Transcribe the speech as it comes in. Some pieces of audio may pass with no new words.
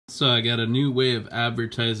So I got a new way of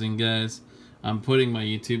advertising, guys. I'm putting my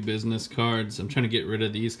YouTube business cards. I'm trying to get rid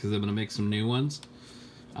of these because I'm going to make some new ones.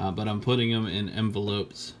 But I'm putting them in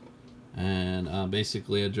envelopes and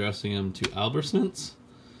basically addressing them to Albertsons.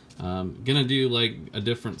 I'm going to do like a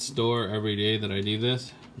different store every day that I do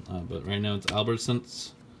this. But right now it's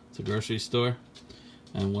Albertsons. It's a grocery store.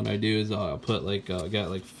 And what I do is I'll put like, I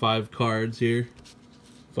got like 5 cards here.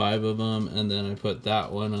 5 of them. And then I put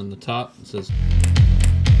that one on the top. It says...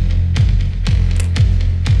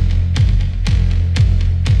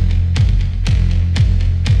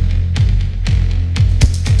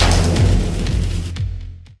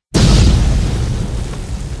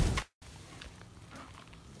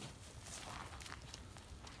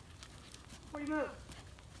 Where you move?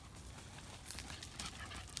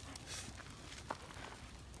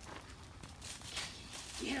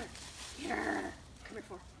 Get her! Get her! Come here,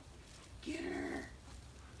 for. Get her!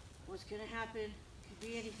 What's gonna happen? Could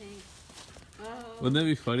be anything. Oh. Wouldn't that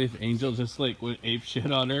be funny if Angel just like went ape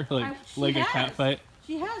shit on her, like a cat fight?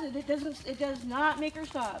 She has it. It does not make her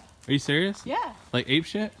stop. Are you serious? Yeah. Like ape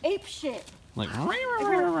shit? Ape shit. Like. Are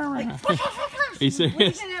you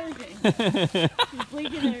serious? She's blinking everything. She's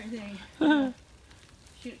blinking everything.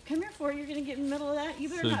 Shoot, come here, Forty. You're gonna get in the middle of that. You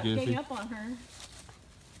better not gang up on her.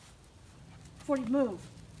 40, move.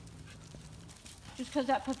 Just because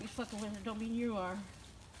that puppy's fucking with her don't mean you are.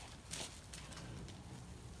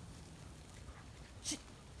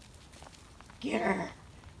 Get her.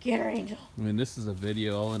 Get her, Angel. I mean, this is a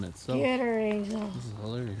video all in itself. Get her, Angel. This is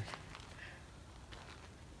hilarious.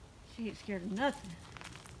 She ain't scared of nothing.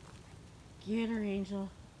 Get her, Angel.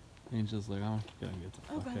 Angel's like, I'm gonna get the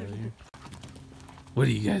fuck out of here. Here. What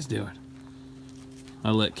are you guys doing?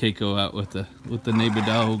 I'll let Keiko out with the neighbor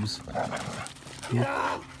dogs. Get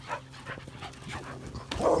off!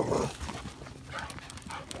 Come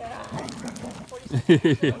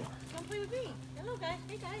play with me. Hello, guys.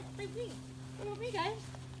 Hey, guys. Play with me. Play with me, guys.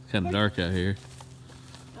 It's kind of dark out here.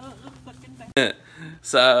 Oh, look fucking back.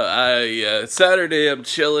 So Saturday I'm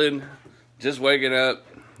chilling, just waking up.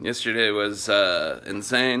 Yesterday was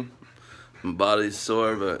insane. My body's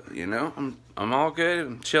sore, but you know, I'm all good.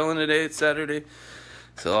 I'm chilling today. It's Saturday,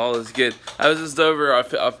 so all is good. I was just over. I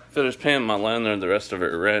finished paying my landlord the rest of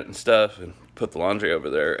her rent and stuff, and put the laundry over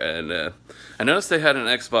there. And I noticed they had an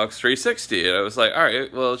Xbox 360, and I was like, all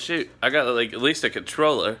right, well, shoot, I got like at least a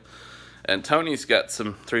controller, and Tony's got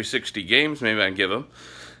some 360 games. Maybe I can give him.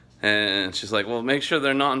 And she's like, well, make sure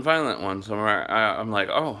they're non-violent ones. I'm like,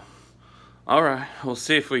 oh, all right. We'll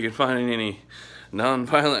see if we can find any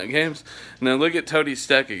non-violent games. Now look at Tony's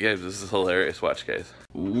stack of games. This is hilarious. Watch, guys.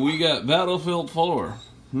 We got Battlefield 4.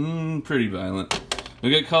 Pretty violent.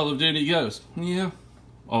 We got Call of Duty Ghost. Yeah,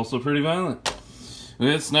 also pretty violent.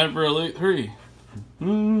 We got Sniper Elite 3.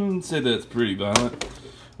 Say that's pretty violent.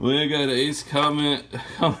 We got Ace Combat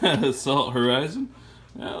Assault Horizon.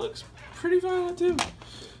 That looks pretty violent too.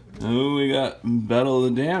 Oh, we got Battle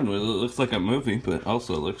of the Damned. It looks like a movie, but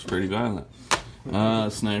also looks pretty violent.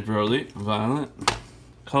 Sniper Elite, violent.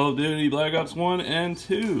 Call of Duty Black Ops 1 and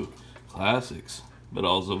 2, classics, but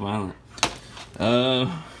also violent.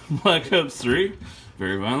 Black Ops 3,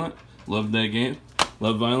 very violent. Love that game.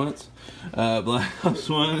 Love violence. Black Ops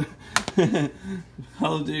 1,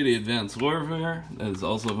 Call of Duty Advanced Warfare, that is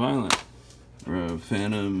also violent.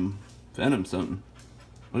 Phantom something.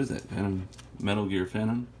 What is that? Phantom, Metal Gear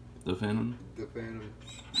Phantom? The Phantom? The Phantom.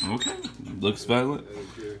 Okay. Looks violent.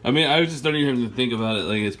 I mean, I just don't even have to think about it.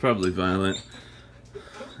 Like, it's probably violent.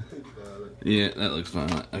 Yeah, that looks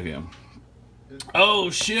violent. Okay.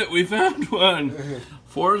 Oh, shit. We found one.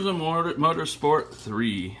 Forza Motorsport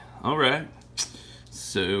 3. All right.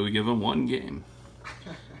 So, we give them 1 game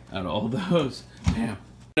out of all those. Damn.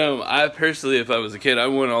 No, I personally, if I was a kid, I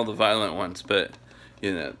want all the violent ones. But,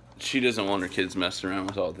 you know, she doesn't want her kids messing around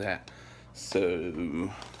with all that.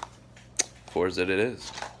 So... Forza it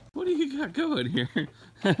is. What do you got going here?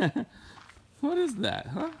 What is that,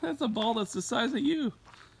 huh? That's a ball that's the size of you.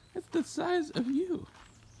 It's the size of you.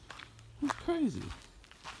 That's crazy.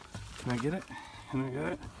 Can I get it? Can I get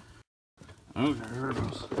it? Okay, here it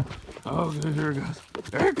goes. Okay, here it goes.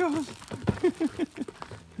 There it goes.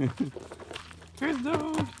 Here's the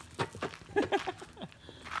dog.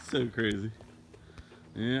 So crazy.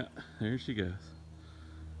 Yeah, there she goes.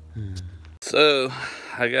 So,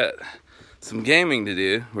 I got some gaming to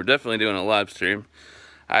do. We're definitely doing a live stream.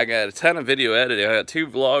 I got a ton of video editing. I got 2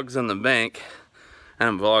 vlogs in the bank.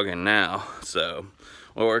 I'm vlogging now, so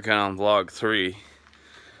we're working on vlog 3.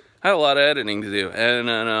 I had a lot of editing to do, and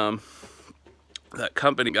then that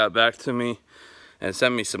company got back to me and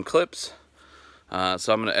sent me some clips.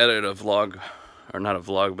 So I'm gonna edit a vlog, or not a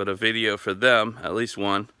vlog, but a video for them, at least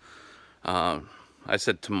one. I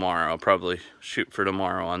said tomorrow. I'll probably shoot for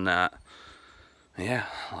tomorrow on that. Yeah,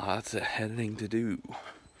 lots of editing to do.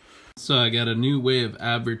 So I got a new way of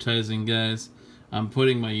advertising, guys. I'm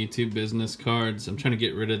putting my YouTube business cards. I'm trying to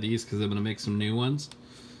get rid of these because I'm going to make some new ones.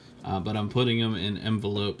 But I'm putting them in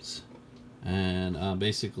envelopes and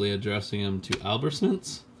basically addressing them to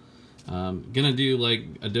Albertsons. I'm going to do like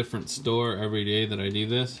a different store every day that I do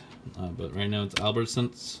this. But right now it's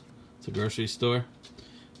Albertsons. It's a grocery store.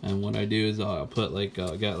 And what I do is I'll put like,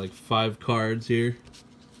 I got like 5 cards here.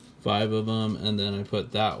 5 of them. And then I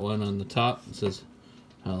put that one on the top. It says,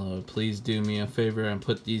 hello, please do me a favor and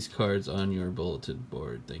put these cards on your bulletin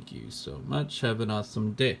board. Thank you so much. Have an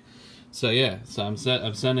awesome day. So yeah, so I'm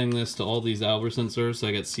sending this to all these Albertsons stores. So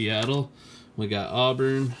I got Seattle, we got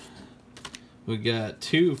Auburn, we got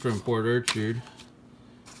 2 from Port Orchard,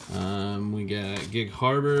 we got Gig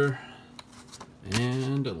Harbor,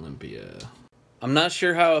 and Olympia. I'm not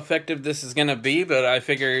sure how effective this is gonna be, but I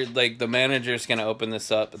figured like the manager's gonna open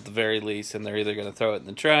this up at the very least, and they're either gonna throw it in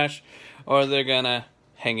the trash, or they're gonna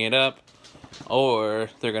hang it up, or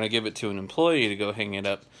they're gonna give it to an employee to go hang it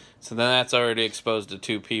up. So then that's already exposed to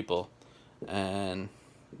 2 people, and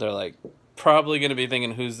they're like probably gonna be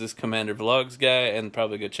thinking, who's this Commander Vlogs guy, and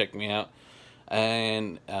probably go check me out.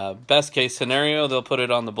 And best case scenario, they'll put it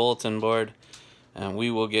on the bulletin board, and we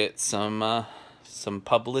will get some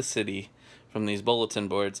publicity from these bulletin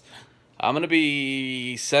boards. I'm gonna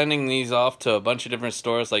be sending these off to a bunch of different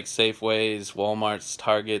stores like Safeways, Walmarts,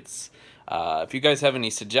 Targets. If you guys have any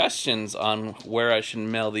suggestions on where I should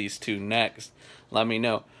mail these to next, let me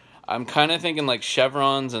know. I'm kind of thinking like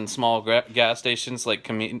Chevrons and small gas stations, like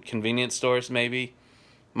convenience stores maybe.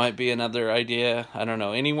 Might be another idea. I don't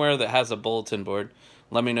know. Anywhere that has a bulletin board.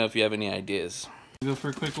 Let me know if you have any ideas. Go for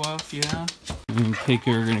a quick walk, yeah? We're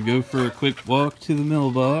gonna go for a quick walk to the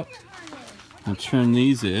mailbox. I'll turn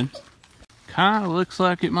these in. Kinda looks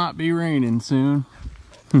like it might be raining soon.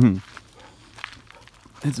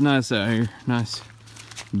 It's nice out here. Nice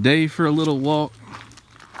day for a little walk.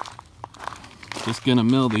 Just gonna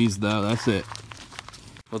mail these though, that's it.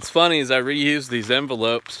 What's funny is I reused these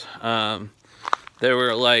envelopes. They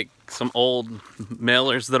were like some old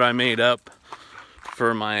mailers that I made up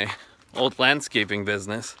for my old landscaping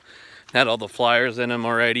business. Had all the flyers in them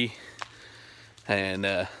already. And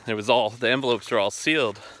the envelopes were all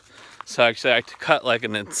sealed. So actually I had to cut like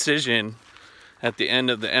an incision at the end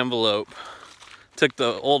of the envelope. Took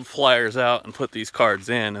the old flyers out and put these cards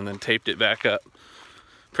in and then taped it back up.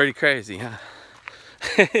 Pretty crazy, huh?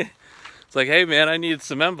 It's like, hey man, I needed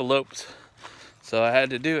some envelopes. So I had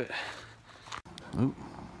to do it. Oh,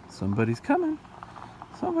 somebody's coming.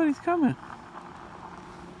 Somebody's coming.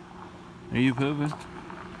 Are you pooping?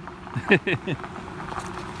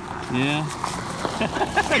 Yeah.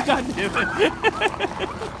 God damn it.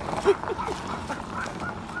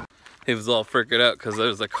 He was all freaking out because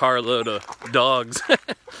there's a carload of dogs.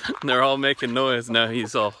 And they're all making noise. Now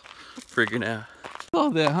he's all freaking out. All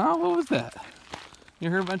that, huh? What was that? You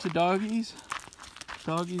heard a bunch of doggies?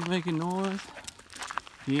 Doggies making noise?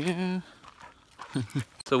 Yeah.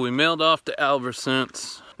 So we mailed off to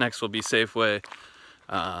Albertsons. Next will be Safeway.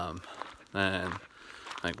 And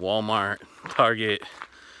like Walmart, Target,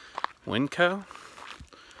 Winco.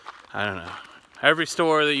 I don't know. Every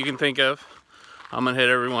store that you can think of. I'm gonna hit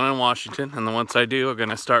everyone in Washington, and then once I do, we're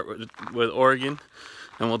gonna start with Oregon,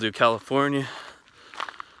 and we'll do California.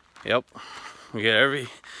 Yep, we get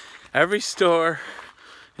every store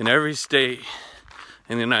in every state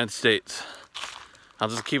in the United States. I'll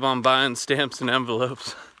just keep on buying stamps and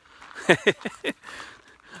envelopes.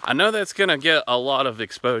 I know that's gonna get a lot of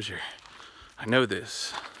exposure. I know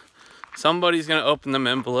this. Somebody's gonna open them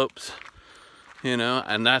envelopes, you know,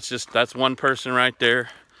 and that's one person right there.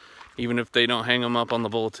 Even if they don't hang them up on the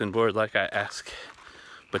bulletin board like I ask.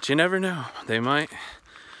 But you never know, they might.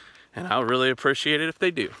 And I'll really appreciate it if they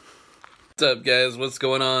do. What's up guys, what's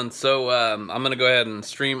going on? So I'm gonna go ahead and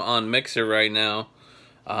stream on Mixer right now.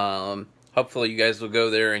 Hopefully you guys will go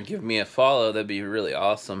there and give me a follow. That'd be really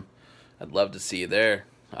awesome. I'd love to see you there.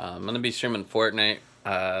 I'm gonna be streaming Fortnite.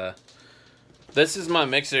 This is my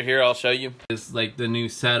Mixer here, I'll show you. It's like the new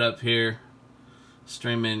setup here.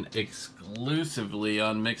 Streaming exclusively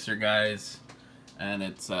on Mixer, guys. And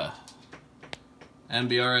it's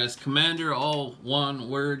NBRS-COMMANDER, all one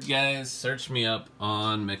word, guys. Search me up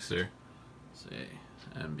on Mixer. Say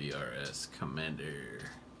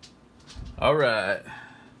NBRS-COMMANDER. Alright.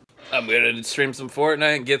 I'm gonna stream some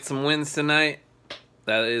Fortnite and get some wins tonight.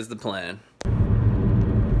 That is the plan.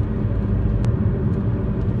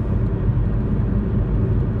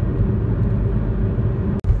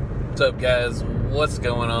 What's up guys, what's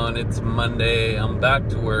going on? It's Monday, I'm back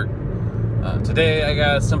to work. Today I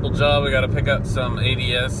got a simple job. We got to pick up some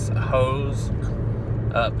ADS hose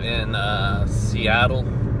up in Seattle.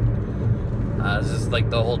 It's just like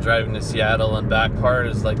the whole driving to Seattle and back part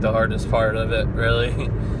is like the hardest part of it, really,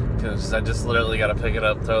 because I just literally got to pick it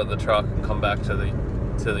up, throw it in the truck, and come back to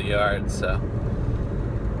the yard. So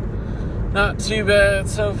not too bad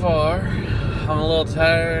so far. I'm a little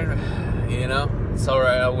tired, you know. It's all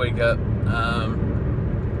right. I'll wake up.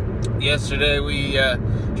 Yesterday we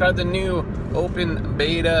tried the new open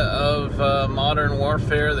beta of Modern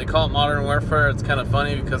Warfare. They call it Modern Warfare. It's kind of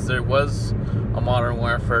funny because there was a Modern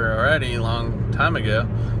Warfare already a long time ago,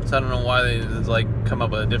 so I don't know why they like come up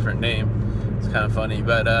with a different name. It's kind of funny,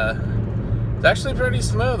 but it's actually pretty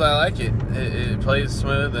smooth. I like it. It plays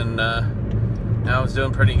smooth, and I was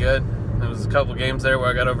doing pretty good. There was a couple games there where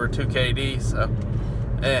I got over 2 KD, so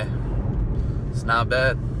it's not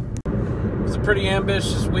bad. It was a pretty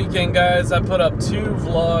ambitious weekend, guys. I put up 2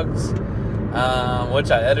 vlogs, which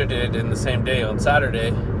I edited in the same day on Saturday.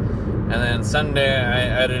 And then Sunday, I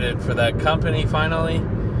edited for that company finally.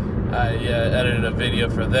 I edited a video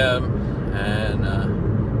for them,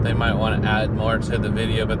 and they might want to add more to the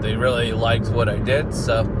video, but they really liked what I did,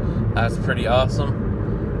 so that's pretty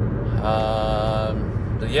awesome.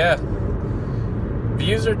 But yeah,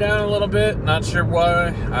 views are down a little bit, not sure why.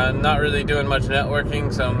 I'm not really doing much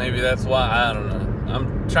networking, so maybe that's why. I don't know.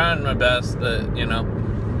 I'm trying my best, but you know,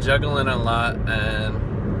 juggling a lot,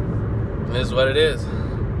 and it is what it is.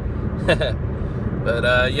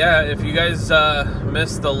 But yeah, if you guys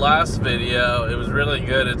missed the last video, it was really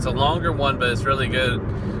good. It's a longer one, but it's really good.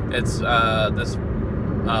 It's this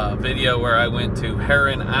video where I went to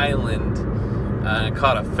Heron Island and I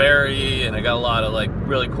caught a ferry, and I got a lot of like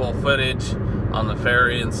really cool footage on the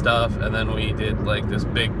ferry and stuff. And then we did like this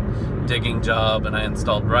big digging job, and I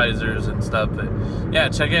installed risers and stuff. But yeah,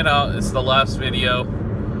 check it out. It's the last video.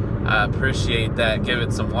 I appreciate that. Give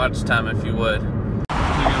it some watch time if you would.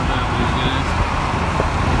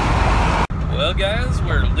 Well, guys,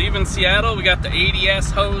 we're leaving Seattle. We got the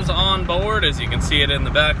ADS hose on board, as you can see it in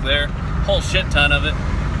the back there. Whole shit ton of it.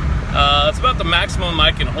 It's about the maximum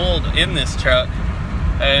I can hold in this truck.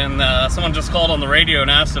 And someone just called on the radio and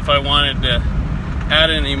asked if I wanted to add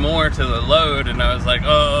any more to the load, and I was like,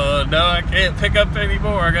 oh no, I can't pick up any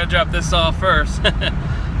more. I gotta drop this off first.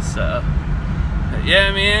 So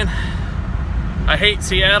yeah, man, I hate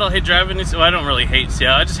Seattle. I hate driving in Seattle. Well, I don't really hate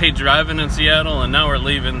Seattle. I just hate driving in Seattle, and now we're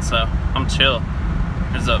leaving, so I'm chill.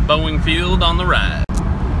 There's a Boeing field on the right.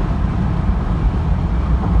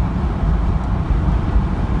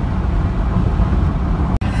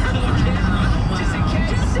 Just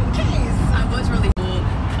in case. I was really cool.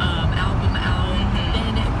 Album out,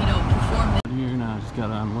 and you know, perform. Here now, I just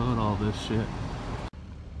gotta unload all this shit.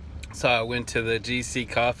 So I went to the GC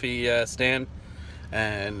coffee stand,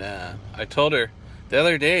 and I told her the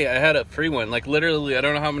other day I had a free one. Like literally, I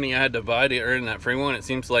don't know how many I had to buy to earn that free one. It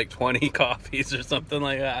seems like 20 coffees or something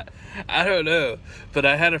like that. I don't know, but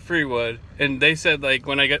I had a free one, and they said like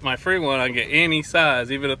when I get my free one, I can get any size,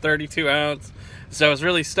 even a 32 ounce. So I was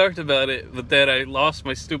really stoked about it, but then I lost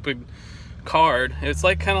my stupid card. It's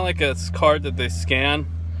like kind of like a card that they scan.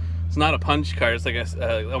 It's not a punch card. It's like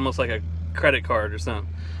a almost like a credit card or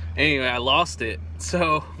something. Anyway, I lost it.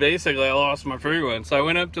 So basically I lost my free one. So I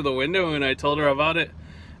went up to the window and I told her about it,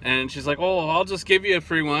 and she's like, oh, I'll just give you a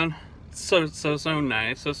free one. So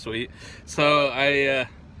nice, so sweet. So I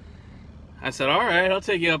said, all right, I'll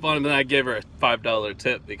take you up on it. And then I gave her a $5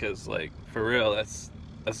 tip, because like for real, that's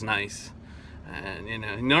nice. And you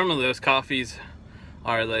know, normally those coffees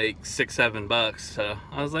are like $6-7 bucks. So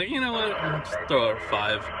I was like, you know what, I'll just throw her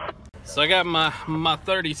 5. So I got my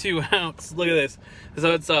 32 ounce. Look at this.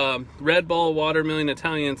 So it's Red Bull watermelon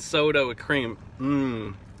Italian soda with cream.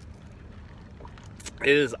 It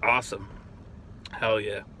is awesome. Hell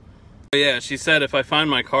yeah. But yeah, she said if I find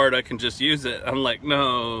my card, I can just use it. I'm like,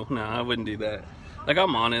 no, I wouldn't do that. Like,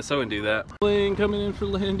 I'm honest, I wouldn't do that. Plane coming in for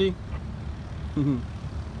landing.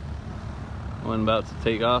 One about to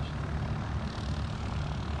take off.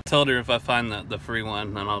 I told her if I find the free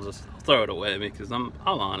one, then I'll just throw it away, because I'm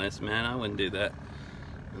honest, man. I wouldn't do that.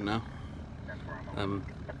 You know,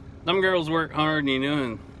 them girls work hard, you know,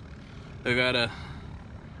 and they gotta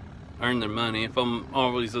earn their money. If I'm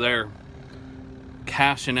always there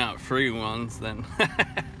cashing out free ones, then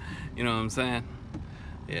you know what I'm saying?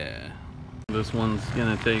 Yeah. This one's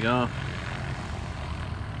gonna take off.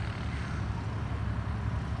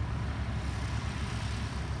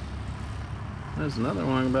 There's another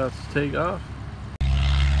one about to take off.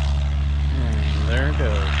 And there it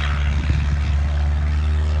goes.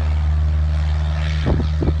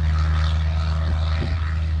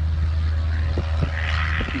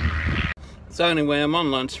 So anyway, I'm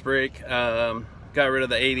on lunch break. Got rid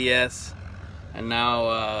of the ADS, and now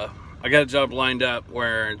I got a job lined up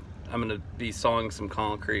where I'm gonna be sawing some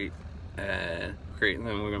concrete, and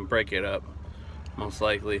then we're gonna break it up, most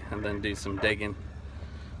likely, and then do some digging.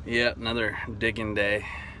 Yep, another digging day.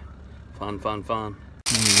 Fun, fun, fun.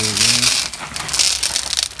 There you go, guys.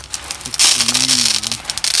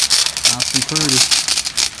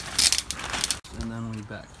 And then we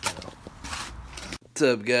back.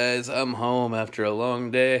 What's up, guys? I'm home after a long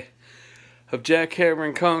day of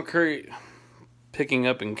jackhammering concrete, picking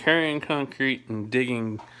up and carrying concrete, and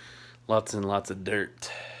digging lots and lots of dirt.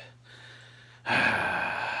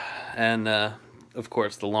 And of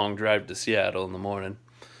course, the long drive to Seattle in the morning,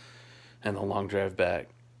 and the long drive back.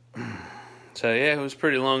 So yeah, it was a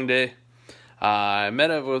pretty long day. I met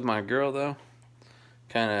up with my girl though.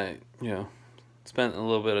 Kind of, you know, spent a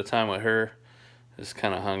little bit of time with her. Just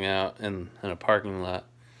kind of hung out in a parking lot,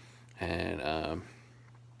 and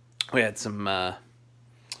we had some. I'm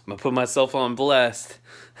gonna put myself on blast.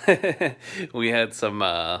 We had some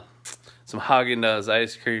Haagen-Dazs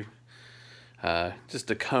ice cream,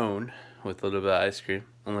 just a cone with a little bit of ice cream,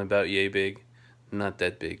 only about yay big, not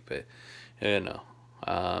that big, but you know.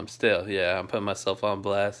 Still, yeah, I'm putting myself on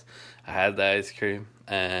blast. I had the ice cream,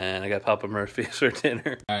 and I got Papa Murphy's for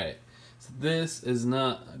dinner. Alright, so this is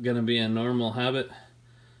not gonna be a normal habit,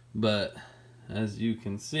 but as you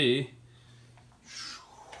can see,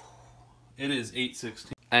 it is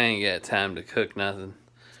 8:16. I ain't got time to cook nothing,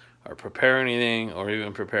 or prepare anything, or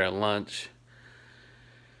even prepare lunch.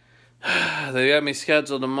 They got me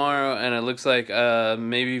scheduled tomorrow, and it looks like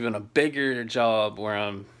maybe even a bigger job where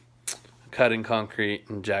I'm cutting concrete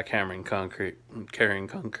and jackhammering concrete and carrying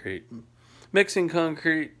concrete, and mixing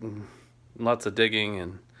concrete, and lots of digging,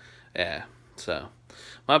 and yeah. So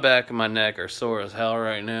my back and my neck are sore as hell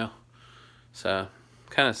right now, so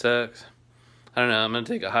kind of sucks. I don't know. I'm gonna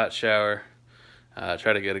take a hot shower,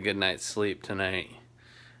 try to get a good night's sleep tonight,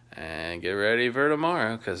 and get ready for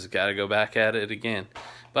tomorrow, because gotta go back at it again.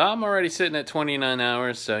 But I'm already sitting at 29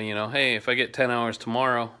 hours, so you know, hey, if I get 10 hours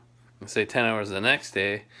tomorrow and say 10 hours the next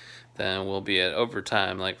day, then we'll be at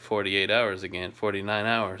overtime, like 48 hours again, 49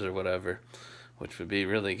 hours or whatever, which would be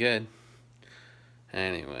really good.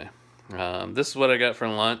 Anyway, this is what I got for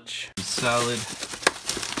lunch. Salad.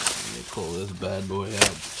 Let me pull this bad boy out.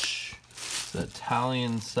 It's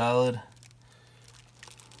Italian salad.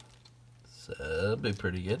 So that'll be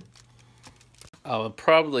pretty good. I'll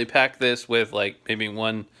probably pack this with like maybe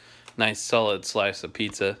one nice solid slice of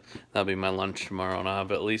pizza. That'll be my lunch tomorrow, and I'll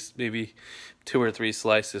have at least maybe 2 or 3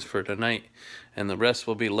 slices for tonight, and the rest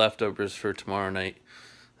will be leftovers for tomorrow night.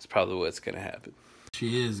 That's probably what's gonna happen.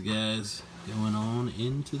 She is, guys, going on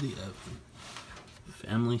into the oven.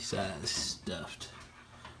 Family size stuffed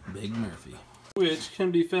Big Murphy, which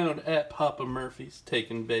can be found at Papa Murphy's Take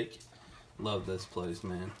and Bake. Love this place,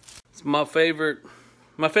 man. It's my favorite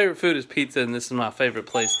food is pizza, and this is my favorite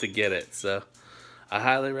place to get it, so I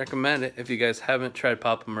highly recommend it if you guys haven't tried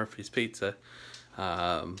Papa Murphy's pizza.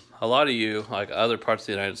 A lot of you, like other parts of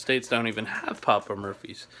the United States, don't even have Papa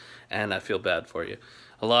Murphy's, and I feel bad for you.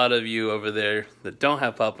 A lot of you over there that don't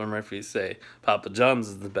have Papa Murphy's say Papa John's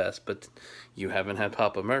is the best, but you haven't had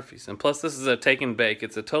Papa Murphy's. And plus, this is a take and bake.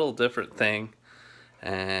 It's a total different thing,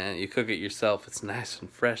 and you cook it yourself. It's nice and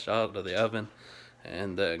fresh out of the oven,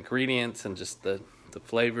 and the ingredients and just the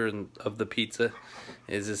flavor of the pizza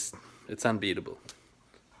is just, it's unbeatable.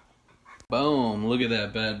 Boom, look at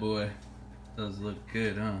that bad boy. Does look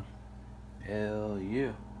good, huh? Hell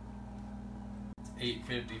yeah. It's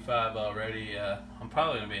 8:55 already. I'm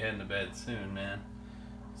probably gonna be heading to bed soon, man.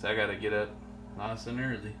 So I gotta get up nice and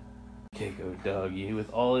early. Keiko doggy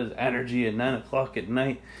with all his energy at 9 o'clock at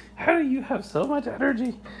night. How do you have so much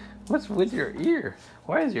energy? What's with your ear?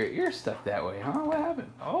 Why is your ear stuck that way, huh? What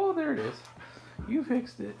happened? Oh, there it is. You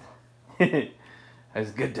fixed it.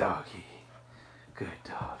 That's good doggy. Good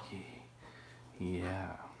doggy.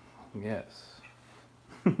 Yeah. Yes.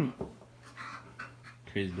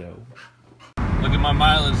 Crazy dog. Look at my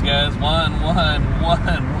mileage, guys. 1.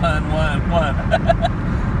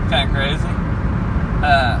 Kind of crazy.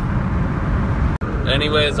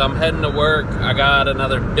 Anyways, I'm heading to work. I got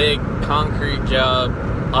another big concrete job.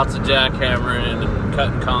 Lots of jackhammering and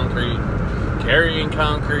cutting concrete, carrying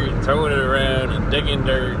concrete, throwing it around, and digging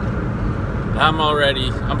dirt.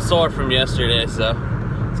 I'm sore from yesterday, so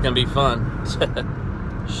it's gonna be fun.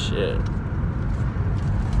 Shit.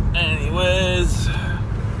 Anyways,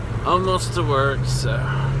 almost to work, so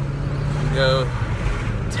go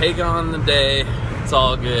take on the day. It's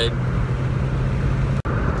all good.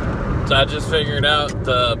 So I just figured out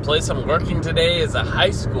the place I'm working today is a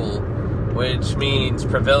high school, which means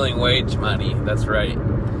prevailing wage money. That's right.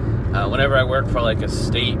 Whenever I work for like a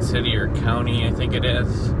state, city, or county, I think it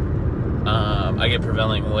is, I get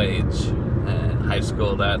prevailing wage. And high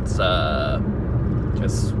school, that's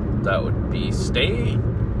guess that would be state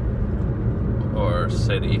or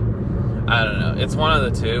city. I don't know. It's one of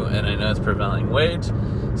the two, and I know it's prevailing wage.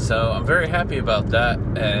 So I'm very happy about that,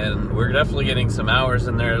 and we're definitely getting some hours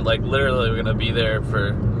in there. Like literally, we're gonna be there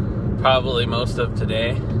for probably most of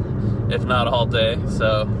today, if not all day.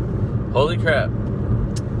 So, holy crap!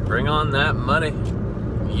 Bring on that money,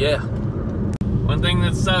 yeah. One thing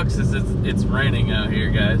that sucks is it's raining out here,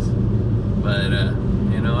 guys. But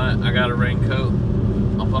you know what? I got a raincoat.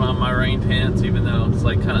 I'll put on my rain pants, even though it's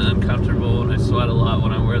like kind of uncomfortable and I sweat a lot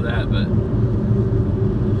when I wear that. But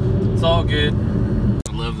it's all good.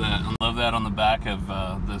 I love that. I love that on the back of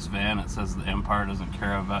this van. It says the Empire doesn't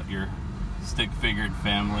care about your stick-figured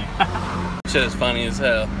family. Shit is funny as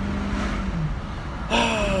hell.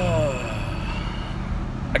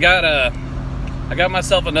 I got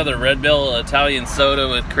myself another Red Bull Italian soda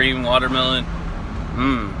with cream watermelon.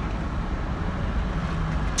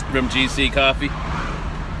 From GC Coffee.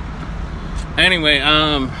 Anyway,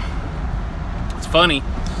 it's funny.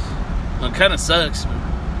 It kind of sucks,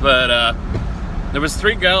 but there was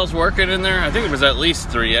 3 gals working in there. I think there was at least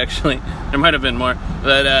 3, actually. There might have been more,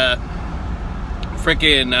 but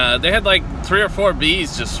freaking, they had like 3 or 4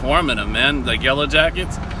 bees just swarming them, man, like yellow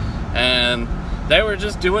jackets, and they were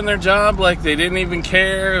just doing their job like they didn't even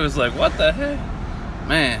care. It was like, what the heck,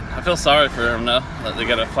 man? I feel sorry for them though, that they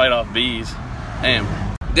gotta fight off bees. Damn.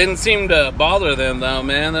 Didn't seem to bother them though,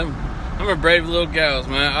 man. I'm a brave little gals,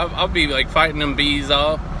 man. I'll be like fighting them bees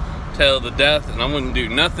off till the death, and I wouldn't do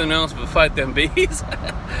nothing else but fight them bees.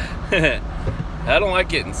 I don't like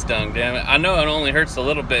getting stung, damn it. I know it only hurts a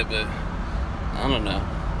little bit, but I don't know.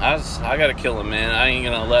 I gotta kill them, man. I ain't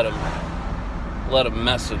gonna let them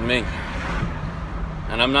mess with me.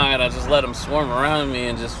 And I'm not gonna just let them swarm around me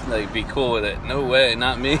and just like be cool with it. No way,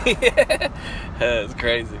 not me. It's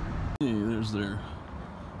crazy. Hey, there's their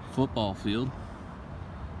football field.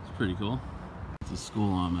 It's pretty cool. It's the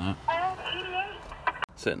school I'm at.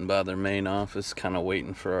 Sitting by their main office, kind of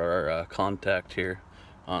waiting for our contact here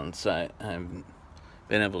on site. I haven't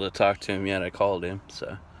been able to talk to him yet. I called him,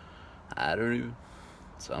 so I don't know.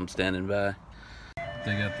 So I'm standing by.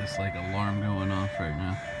 They got this like alarm going off right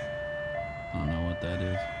now. I don't know what that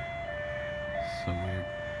is. So weird.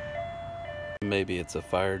 Maybe it's a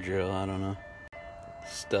fire drill, I don't know.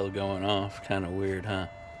 Still going off, kind of weird, huh?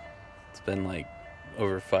 It's been like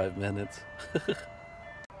over 5 minutes.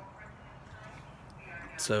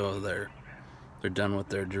 So they're done with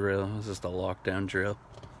their drill. It's just a lockdown drill.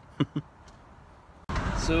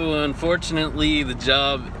 So unfortunately the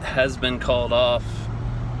job has been called off.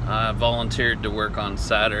 I volunteered to work on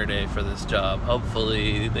Saturday for this job.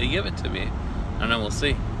 Hopefully they give it to me. I don't know, we'll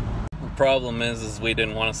see. The problem is we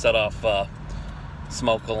didn't want to set off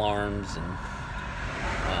smoke alarms and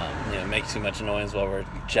you know, make too much noise while we're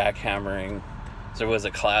jackhammering. So there was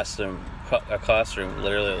a classroom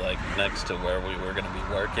literally like next to where we were going to be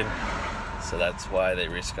working. So that's why they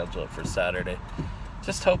rescheduled it for Saturday.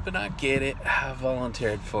 Just hoping I get it. I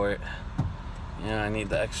volunteered for it. You know, I need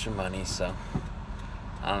the extra money, so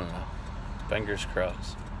I don't know. Fingers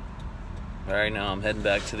crossed. But right now I'm heading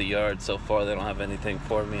back to the yard. So far they don't have anything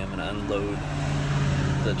for me. I'm gonna unload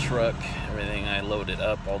the truck. Everything I loaded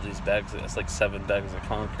up, all these bags. It's like 7 bags of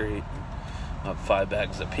concrete. 5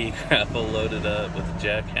 bags of pea gravel loaded up with a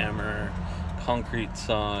jackhammer, concrete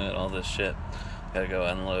saw, all this shit. Gotta go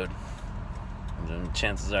unload. And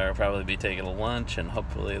chances are I'll probably be taking a lunch, and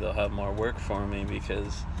hopefully they'll have more work for me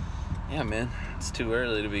because, yeah, man, it's too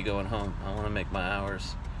early to be going home. I want to make my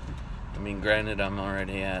hours. I mean, granted, I'm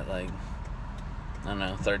already at like, I don't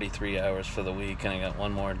know, 33 hours for the week, and I got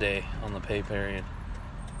 1 more day on the pay period.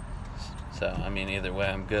 So, I mean, either way,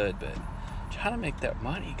 I'm good, but trying to make that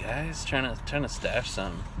money, guys. Trying to stash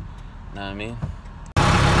something. Know what I mean?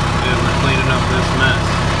 Dude, we're cleaning up this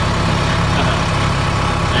mess.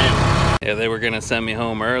 Yeah, they were gonna send me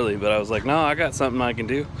home early, but I was like, no, I got something I can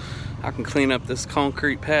do. I can clean up this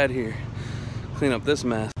concrete pad here. Clean up this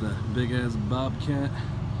mess. The big ass bobcat.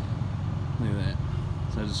 Look at that.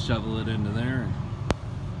 So I just shovel it into there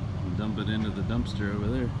and dump it into the dumpster over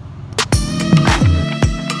there.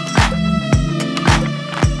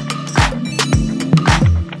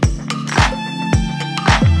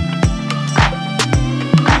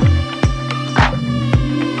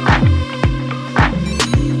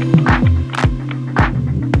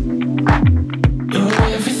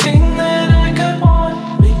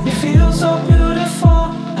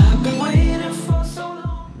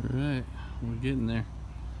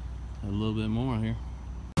 little bit more here.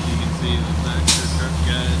 You can see the Baxter truck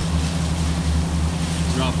guys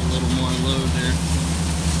drop a little more load there.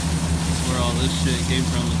 That's where all this shit came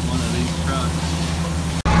from, is one of these trucks.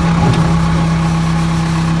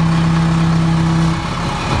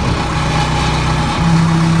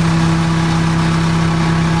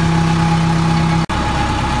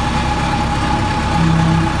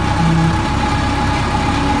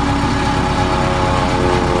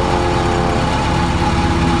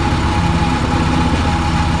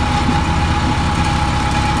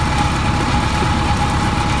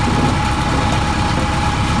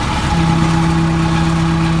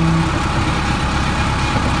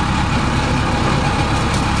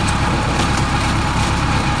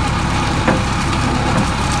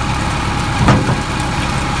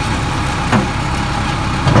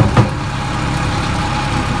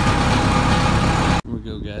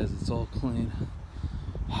 It's all clean.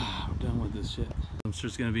 I'm done with this shit. I'm sure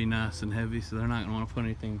it's gonna be nice and heavy, so they're not gonna want to put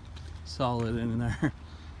anything solid in there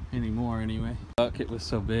anymore anyway. The bucket was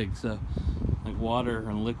so big, so like water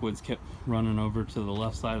and liquids kept running over to the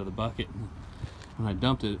left side of the bucket. When I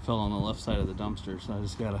dumped it, it fell on the left side of the dumpster, so I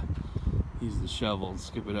just gotta use the shovel and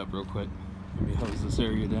scoop it up real quick. Maybe hose this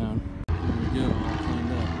area down. There we go, all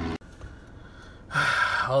cleaned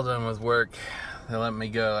up. All done with work. They let me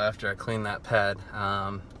go after I cleaned that pad.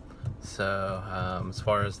 As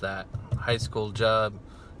far as that high school job,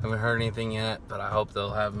 I haven't heard anything yet, but I hope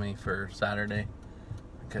they'll have me for Saturday,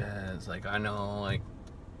 because like I know like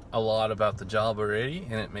a lot about the job already,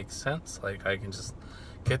 and it makes sense. Like I can just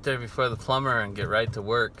get there before the plumber and get right to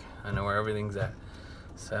work. I know where everything's at.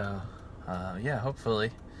 So yeah,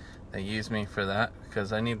 hopefully they use me for that,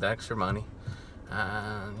 because I need the extra money.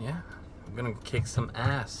 Yeah, I'm gonna kick some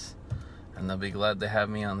ass, and they'll be glad they have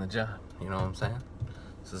me on the job. You know what I'm saying?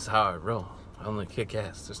 This is how I roll. I only kick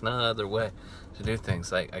ass. There's no other way to do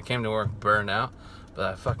things. Like, I came to work burned out, but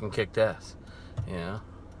I fucking kicked ass. You know?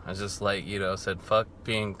 I just like, you know, said fuck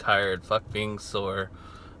being tired, fuck being sore.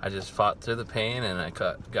 I just fought through the pain, and I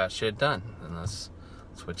got shit done. And that's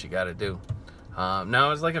what you gotta do. Now, I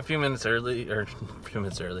was like a few minutes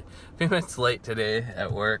late today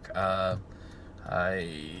at work. I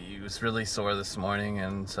was really sore this morning,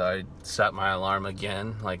 and so I set my alarm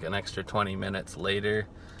again, like an extra 20 minutes later,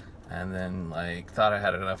 and then like thought I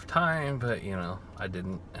had enough time, but you know, I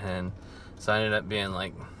didn't, and so I ended up being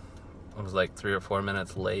like, it was like 3 or 4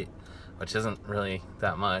 minutes late, which isn't really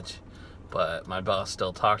that much, but my boss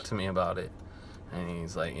still talked to me about it, and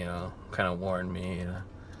he's like, you know, kind of warned me, you know,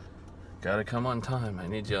 gotta come on time, I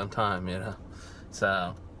need you on time, you know,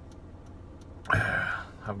 so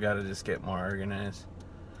I've got to just get more organized.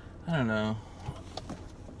 I don't know.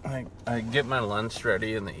 I get my lunch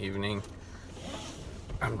ready in the evening.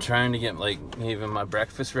 I'm trying to get like even my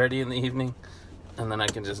breakfast ready in the evening, and then I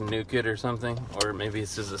can just nuke it or something. Or maybe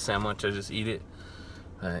it's just a sandwich, I just eat it.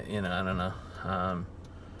 But, you know, I don't know.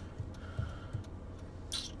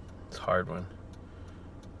 It's a hard one.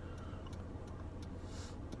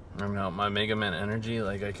 I don't know, my Mega Man energy,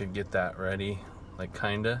 like I could get that ready, like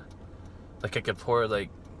kinda. Like I could pour like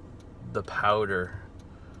the powder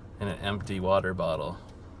in an empty water bottle,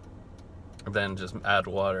 then just add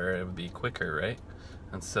water. It would be quicker, right?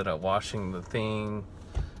 Instead of washing the thing.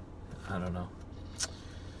 I don't know.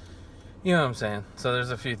 You know what I'm saying? So there's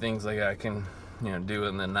a few things like I can, you know, do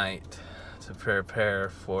in the night to prepare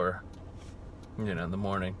for, you know, the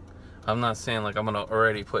morning. I'm not saying like I'm gonna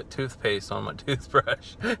already put toothpaste on my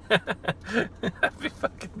toothbrush. That'd be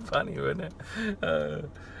fucking funny, wouldn't it?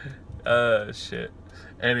 Shit.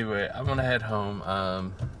 Anyway, I'm gonna head home.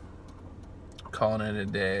 Calling it a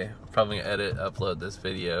day. Probably gonna upload this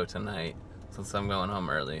video tonight since I'm going home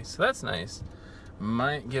early. So that's nice.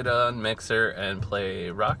 Might get on Mixer and play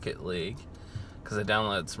Rocket League, because I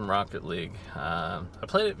downloaded some Rocket League. I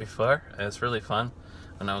played it before, and it's really fun.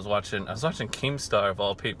 And I was watching Keemstar of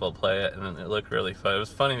all people play it, and it looked really fun. It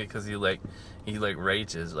was funny because he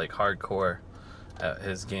rages like hardcore at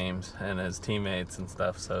his games and his teammates and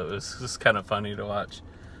stuff, so it was just kind of funny to watch.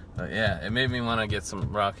 But yeah, it made me want to get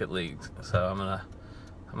some Rocket League, so I'm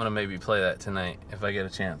gonna maybe play that tonight if I get a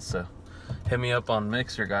chance. So hit me up on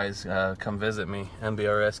Mixer, guys. Come visit me.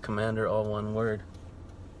 NBRS-COMMANDER, all one word.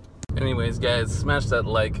 Anyways, guys, smash that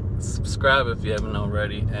like, subscribe if you haven't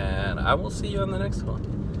already, and I will see you on the next one.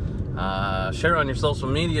 Share on your social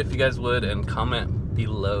media if you guys would, and comment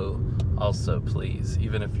below also, please.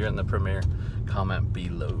 Even if you're in the premiere, comment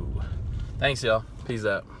below. Thanks, y'all. Peace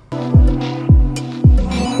out.